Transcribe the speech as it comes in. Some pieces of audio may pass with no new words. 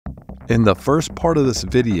In the first part of this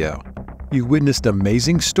video, you witnessed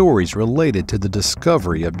amazing stories related to the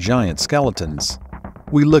discovery of giant skeletons.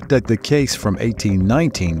 We looked at the case from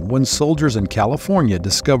 1819 when soldiers in California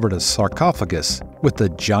discovered a sarcophagus with a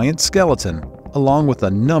giant skeleton along with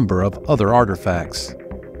a number of other artifacts.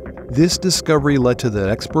 This discovery led to the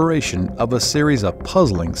exploration of a series of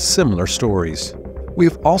puzzling similar stories. We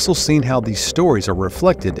have also seen how these stories are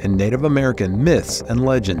reflected in Native American myths and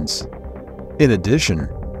legends. In addition,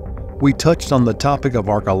 we touched on the topic of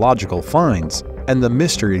archaeological finds and the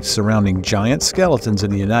mysteries surrounding giant skeletons in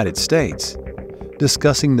the United States,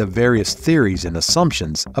 discussing the various theories and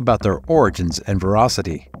assumptions about their origins and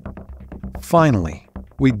veracity. Finally,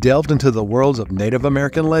 we delved into the worlds of Native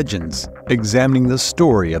American legends, examining the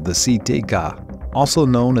story of the Sitka, also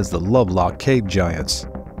known as the Lovelock Cave Giants.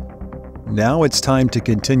 Now it's time to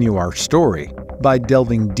continue our story by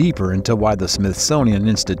delving deeper into why the Smithsonian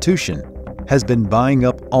Institution has been buying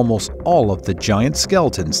up almost all of the giant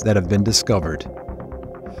skeletons that have been discovered.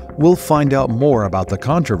 We'll find out more about the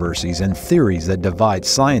controversies and theories that divide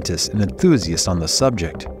scientists and enthusiasts on the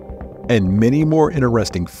subject, and many more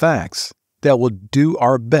interesting facts that will do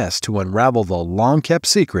our best to unravel the long-kept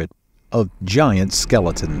secret of giant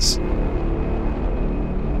skeletons.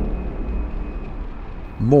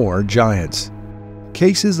 More giants.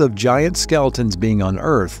 Cases of giant skeletons being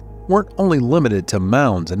unearthed weren't only limited to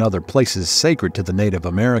mounds and other places sacred to the Native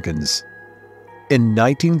Americans. In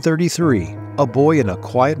 1933, a boy in a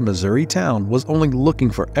quiet Missouri town was only looking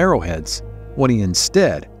for arrowheads when he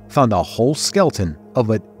instead found a whole skeleton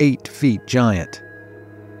of an 8-foot giant.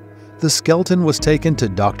 The skeleton was taken to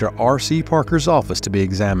Dr. R.C. Parker's office to be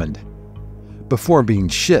examined, before being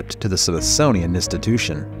shipped to the Smithsonian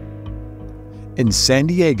Institution. In San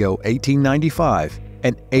Diego, 1895,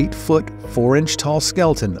 an 8-foot, 4-inch tall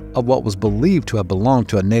skeleton of what was believed to have belonged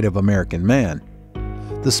to a Native American man.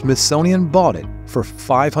 The Smithsonian bought it for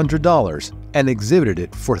 $500 and exhibited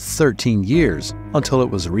it for 13 years until it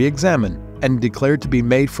was re-examined and declared to be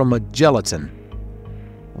made from a gelatin.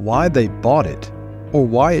 Why they bought it, or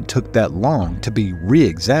why it took that long to be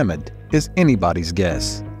re-examined, is anybody's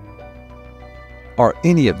guess. Are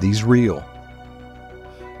any of these real?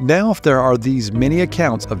 Now, if there are these many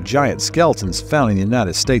accounts of giant skeletons found in the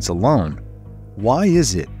United States alone, why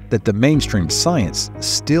is it that the mainstream science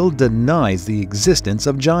still denies the existence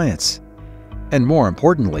of giants? And more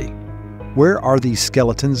importantly, where are these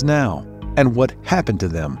skeletons now, and what happened to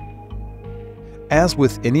them? As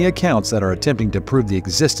with any accounts that are attempting to prove the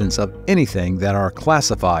existence of anything that are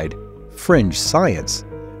classified fringe science,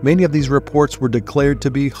 many of these reports were declared to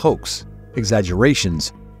be hoax,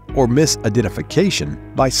 exaggerations, or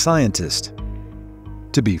misidentification by scientists.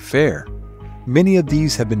 To be fair, many of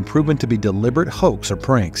these have been proven to be deliberate hoax or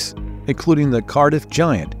pranks, including the Cardiff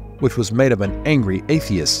Giant, which was made of an angry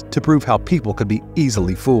atheist to prove how people could be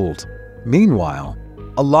easily fooled. Meanwhile,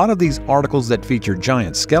 a lot of these articles that feature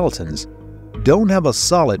giant skeletons don't have a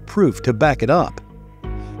solid proof to back it up,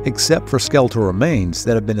 except for skeletal remains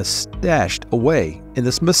that have been stashed away in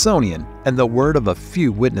the Smithsonian and the word of a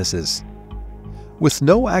few witnesses. With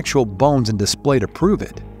no actual bones in display to prove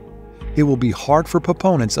it, it will be hard for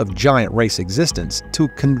proponents of giant race existence to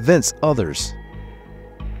convince others.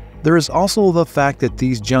 There is also the fact that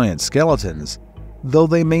these giant skeletons, though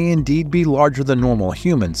they may indeed be larger than normal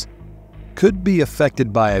humans, could be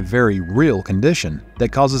affected by a very real condition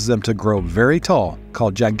that causes them to grow very tall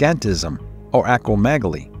called gigantism or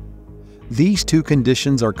acromegaly. These two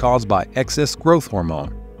conditions are caused by excess growth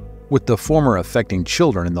hormone, with the former affecting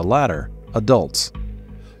children and the latter adults.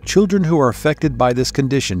 Children who are affected by this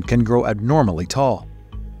condition can grow abnormally tall.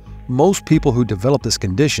 Most people who develop this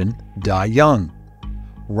condition die young.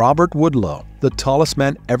 Robert Woodlow, the tallest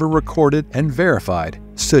man ever recorded and verified,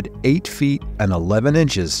 stood 8 feet and 11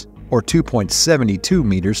 inches, or 2.72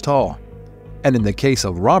 meters tall. And in the case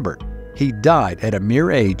of Robert, he died at a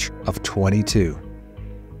mere age of 22.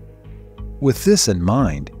 With this in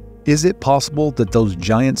mind, is it possible that those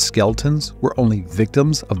giant skeletons were only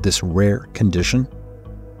victims of this rare condition?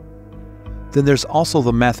 Then there's also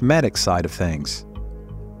the mathematics side of things.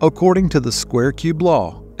 According to the square-cube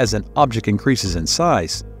law, as an object increases in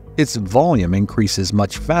size, its volume increases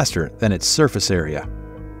much faster than its surface area.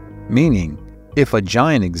 Meaning, if a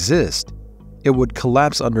giant exists, it would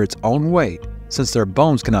collapse under its own weight since their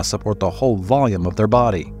bones cannot support the whole volume of their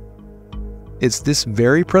body. It's this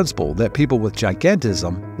very principle that people with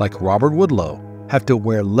gigantism, like Robert Woodlow, have to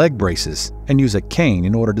wear leg braces and use a cane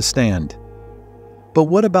in order to stand. But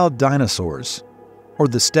what about dinosaurs? Or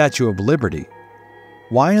the Statue of Liberty?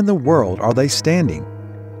 Why in the world are they standing?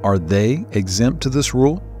 Are they exempt to this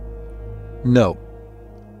rule? No.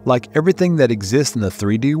 Like everything that exists in the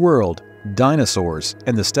 3D world, dinosaurs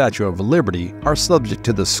and the Statue of Liberty are subject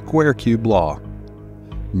to the square cube law.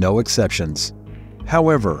 No exceptions.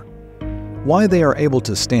 However, why they are able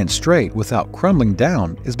to stand straight without crumbling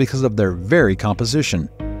down is because of their very composition.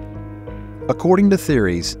 According to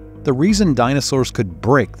theories, the reason dinosaurs could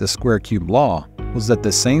break the square cube law was that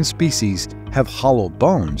the same species have hollow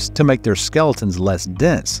bones to make their skeletons less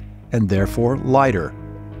dense and therefore lighter,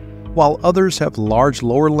 while others have large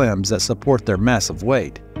lower limbs that support their massive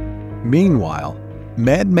weight. Meanwhile,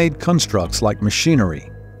 man-made constructs like machinery,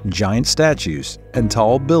 giant statues, and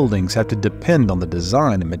tall buildings have to depend on the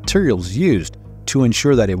design and materials used to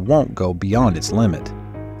ensure that it won't go beyond its limit.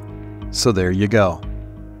 So there you go.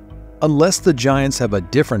 Unless the giants have a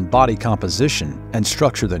different body composition and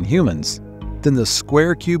structure than humans, then the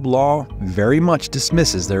square cube law very much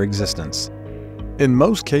dismisses their existence. In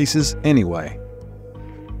most cases anyway.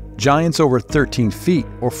 Giants over 13 feet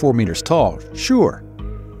or 4 meters tall, sure.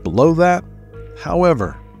 Below that,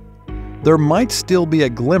 however, there might still be a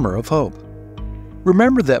glimmer of hope.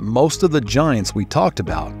 Remember that most of the giants we talked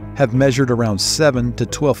about have measured around 7 to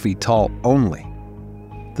 12 feet tall only.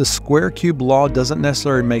 The square cube law doesn't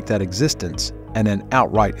necessarily make that existence an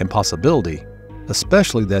outright impossibility,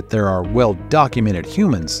 especially that there are well-documented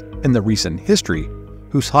humans in the recent history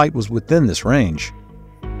whose height was within this range.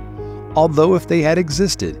 Although if they had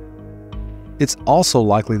existed, it's also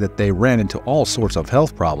likely that they ran into all sorts of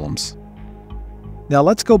health problems. Now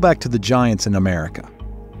let's go back to the giants in America.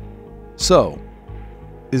 So,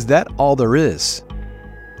 is that all there is?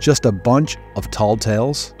 Just a bunch of tall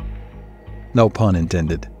tales? No pun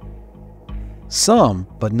intended. Some,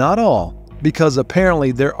 but not all, because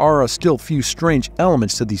apparently there are still few strange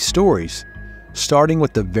elements to these stories, starting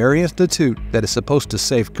with the very institute that is supposed to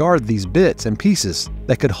safeguard these bits and pieces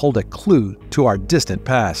that could hold a clue to our distant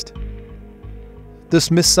past. The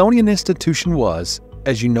Smithsonian Institution was,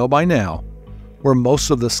 as you know by now, where most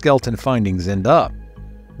of the skeleton findings end up.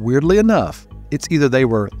 Weirdly enough, it's either they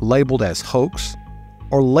were labeled as hoax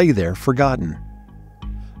or lay there forgotten.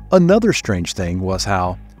 Another strange thing was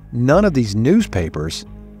how none of these newspapers,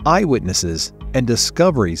 eyewitnesses, and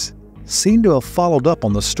discoveries seem to have followed up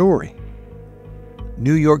on the story.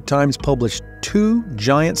 New York Times published 2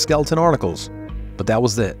 giant skeleton articles, but that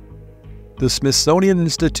was it. The Smithsonian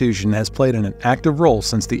Institution has played an active role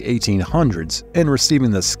since the 1800s in receiving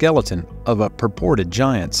the skeleton of a purported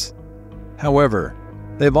giants. However,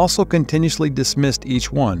 they've also continuously dismissed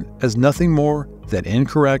each one as nothing more than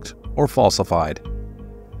incorrect or falsified.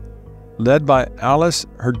 Led by Alice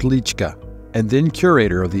Hrdlicka, and then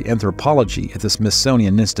curator of the anthropology at the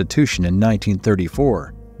Smithsonian Institution in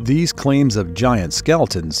 1934, these claims of giant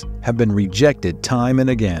skeletons have been rejected time and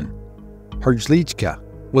again. Hrdlicka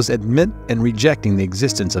was adamant in rejecting the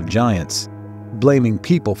existence of giants, blaming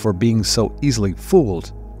people for being so easily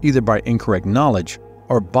fooled either by incorrect knowledge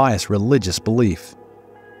or biased religious belief.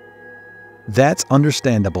 That's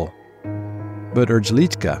understandable, but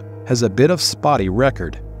Hrdlicka has a bit of spotty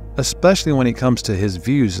record, especially when it comes to his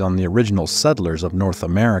views on the original settlers of North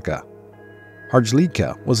America.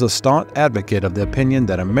 Hrdlicka was a staunch advocate of the opinion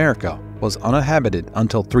that America was uninhabited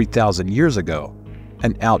until 3,000 years ago,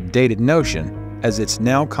 an outdated notion as it's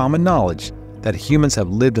now common knowledge that humans have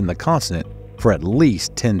lived in the continent for at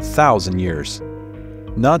least 10,000 years.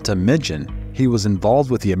 Not to mention, he was involved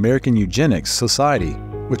with the American Eugenics Society,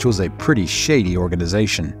 which was a pretty shady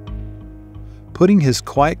organization. Putting his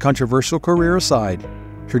quite controversial career aside,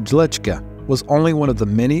 Hrdlicka was only one of the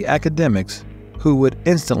many academics who would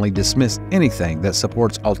instantly dismiss anything that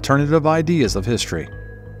supports alternative ideas of history.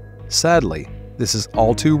 Sadly, this is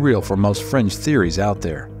all too real for most fringe theories out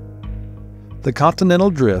there. The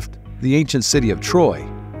continental drift, the ancient city of Troy,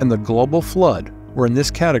 and the global flood were in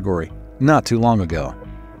this category not too long ago.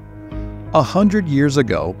 100 years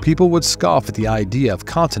ago, people would scoff at the idea of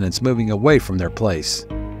continents moving away from their place.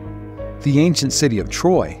 The ancient city of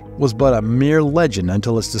Troy was but a mere legend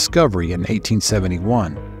until its discovery in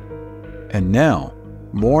 1871. And now,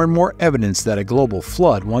 more and more evidence that a global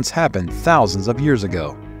flood once happened thousands of years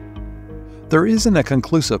ago. There isn't a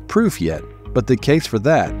conclusive proof yet, but the case for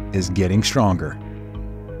that is getting stronger.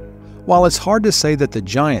 While it's hard to say that the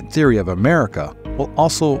giant theory of America will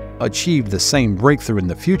also achieve the same breakthrough in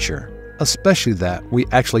the future, especially that we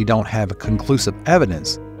actually don't have conclusive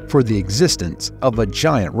evidence for the existence of a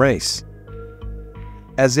giant race.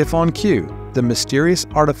 As if on cue, the mysterious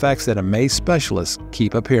artifacts that amaze specialists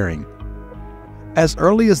keep appearing. As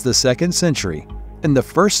early as the 2nd century, in the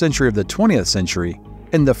 1st century of the 20th century,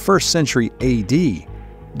 in the 1st century AD,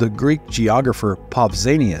 the Greek geographer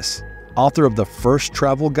Pausanias, author of the first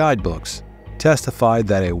travel guidebooks, testified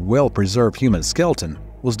that a well-preserved human skeleton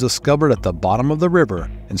was discovered at the bottom of the river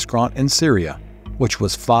in Scront in Syria, which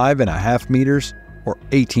was 5.5 meters or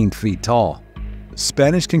 18 feet tall.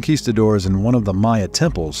 Spanish conquistadors in one of the Maya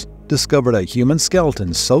temples discovered a human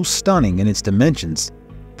skeleton so stunning in its dimensions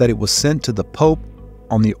that it was sent to the Pope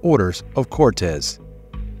on the orders of Cortes.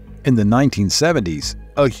 In the 1970s,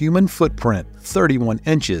 a human footprint 31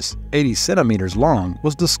 inches, 80 centimeters long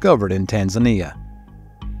was discovered in Tanzania.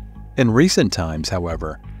 In recent times,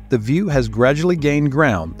 however, the view has gradually gained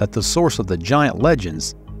ground that the source of the giant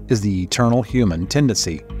legends is the eternal human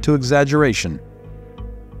tendency to exaggeration.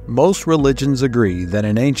 Most religions agree that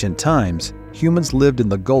in ancient times, humans lived in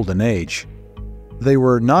the Golden Age. They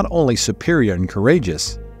were not only superior and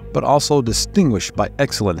courageous, but also distinguished by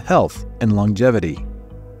excellent health and longevity.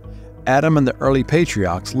 Adam and the early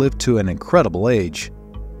patriarchs lived to an incredible age.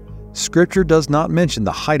 Scripture does not mention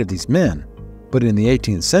the height of these men, but in the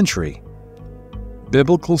 18th century,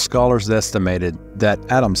 biblical scholars estimated that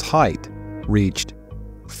Adam's height reached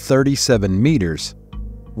 37 meters,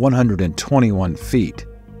 121 feet,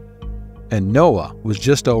 and Noah was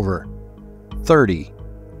just over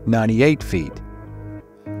 98 feet.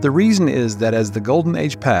 The reason is that as the Golden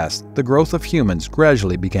Age passed, the growth of humans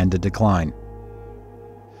gradually began to decline.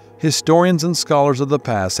 Historians and scholars of the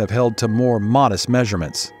past have held to more modest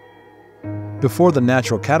measurements. Before the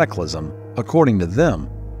natural cataclysm, according to them,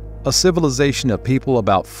 a civilization of people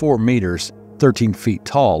about 4 meters, 13 feet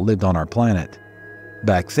tall lived on our planet.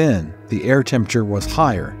 Back then, the air temperature was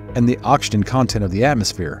higher and the oxygen content of the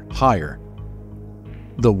atmosphere higher.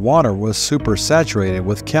 The water was supersaturated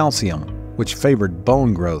with calcium, which favored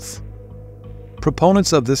bone growth.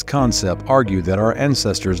 Proponents of this concept argue that our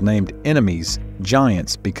ancestors named enemies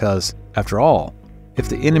giants because, after all, if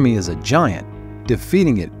the enemy is a giant,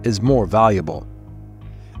 defeating it is more valuable.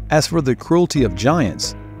 As for the cruelty of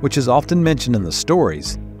giants, which is often mentioned in the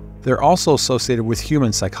stories, they're also associated with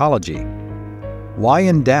human psychology. Why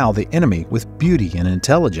endow the enemy with beauty and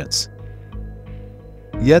intelligence?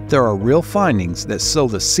 Yet there are real findings that sow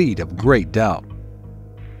the seed of great doubt.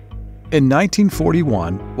 In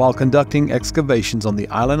 1941, while conducting excavations on the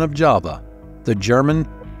island of Java, the German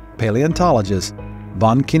paleontologist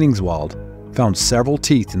von Koenigswald found several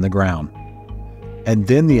teeth in the ground, and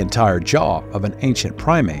then the entire jaw of an ancient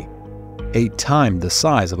primate, 8 times the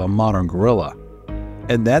size of a modern gorilla.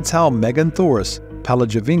 And that's how Meganthorus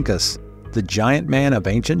palaeovincus, the giant man of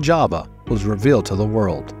ancient Java, was revealed to the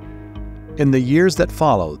world. In the years that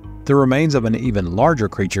followed, the remains of an even larger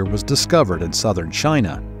creature was discovered in southern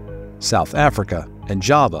China, South Africa, and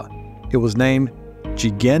Java. It was named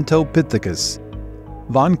Gigantopithecus.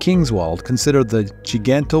 Von Koenigswald considered the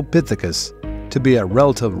Gigantopithecus to be a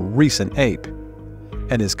relative recent ape,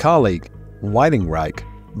 and his colleague, Whitingreich,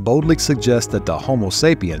 boldly suggests that the Homo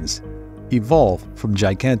sapiens evolved from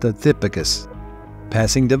Gigantopithecus,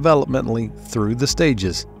 passing developmentally through the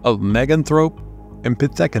stages of Meganthrope and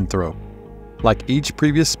Pithecanthrope. Like each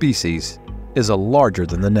previous species, is a larger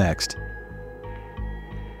than the next.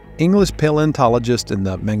 English paleontologists in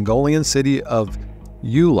the Mongolian city of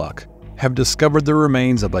Uluk have discovered the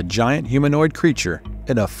remains of a giant humanoid creature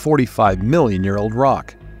in a 45-million-year-old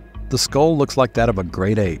rock. The skull looks like that of a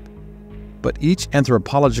great ape, but each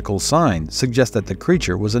anthropological sign suggests that the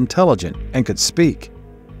creature was intelligent and could speak.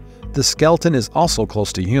 The skeleton is also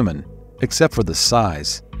close to human, except for the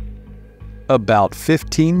size. About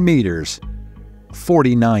 15 meters,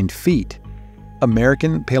 49 feet.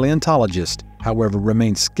 American paleontologists, however,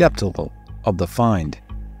 remain skeptical of the find.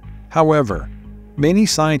 However, many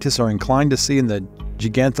scientists are inclined to see in the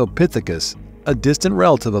Gigantopithecus a distant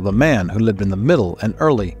relative of a man who lived in the Middle and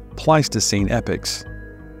early Pleistocene epochs.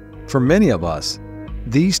 For many of us,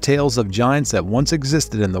 these tales of giants that once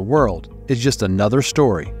existed in the world is just another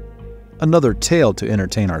story, another tale to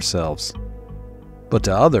entertain ourselves. But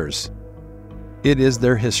to others, it is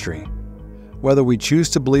their history. Whether we choose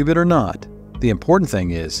to believe it or not, the important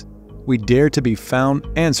thing is we dare to be found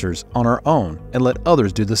answers on our own and let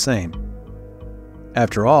others do the same.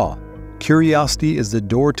 After all, curiosity is the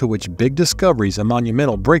door to which big discoveries and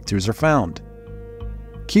monumental breakthroughs are found.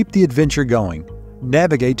 Keep the adventure going.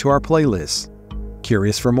 Navigate to our playlist.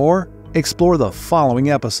 Curious for more? Explore the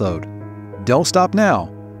following episode. Don't stop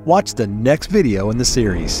now. Watch the next video in the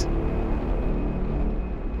series.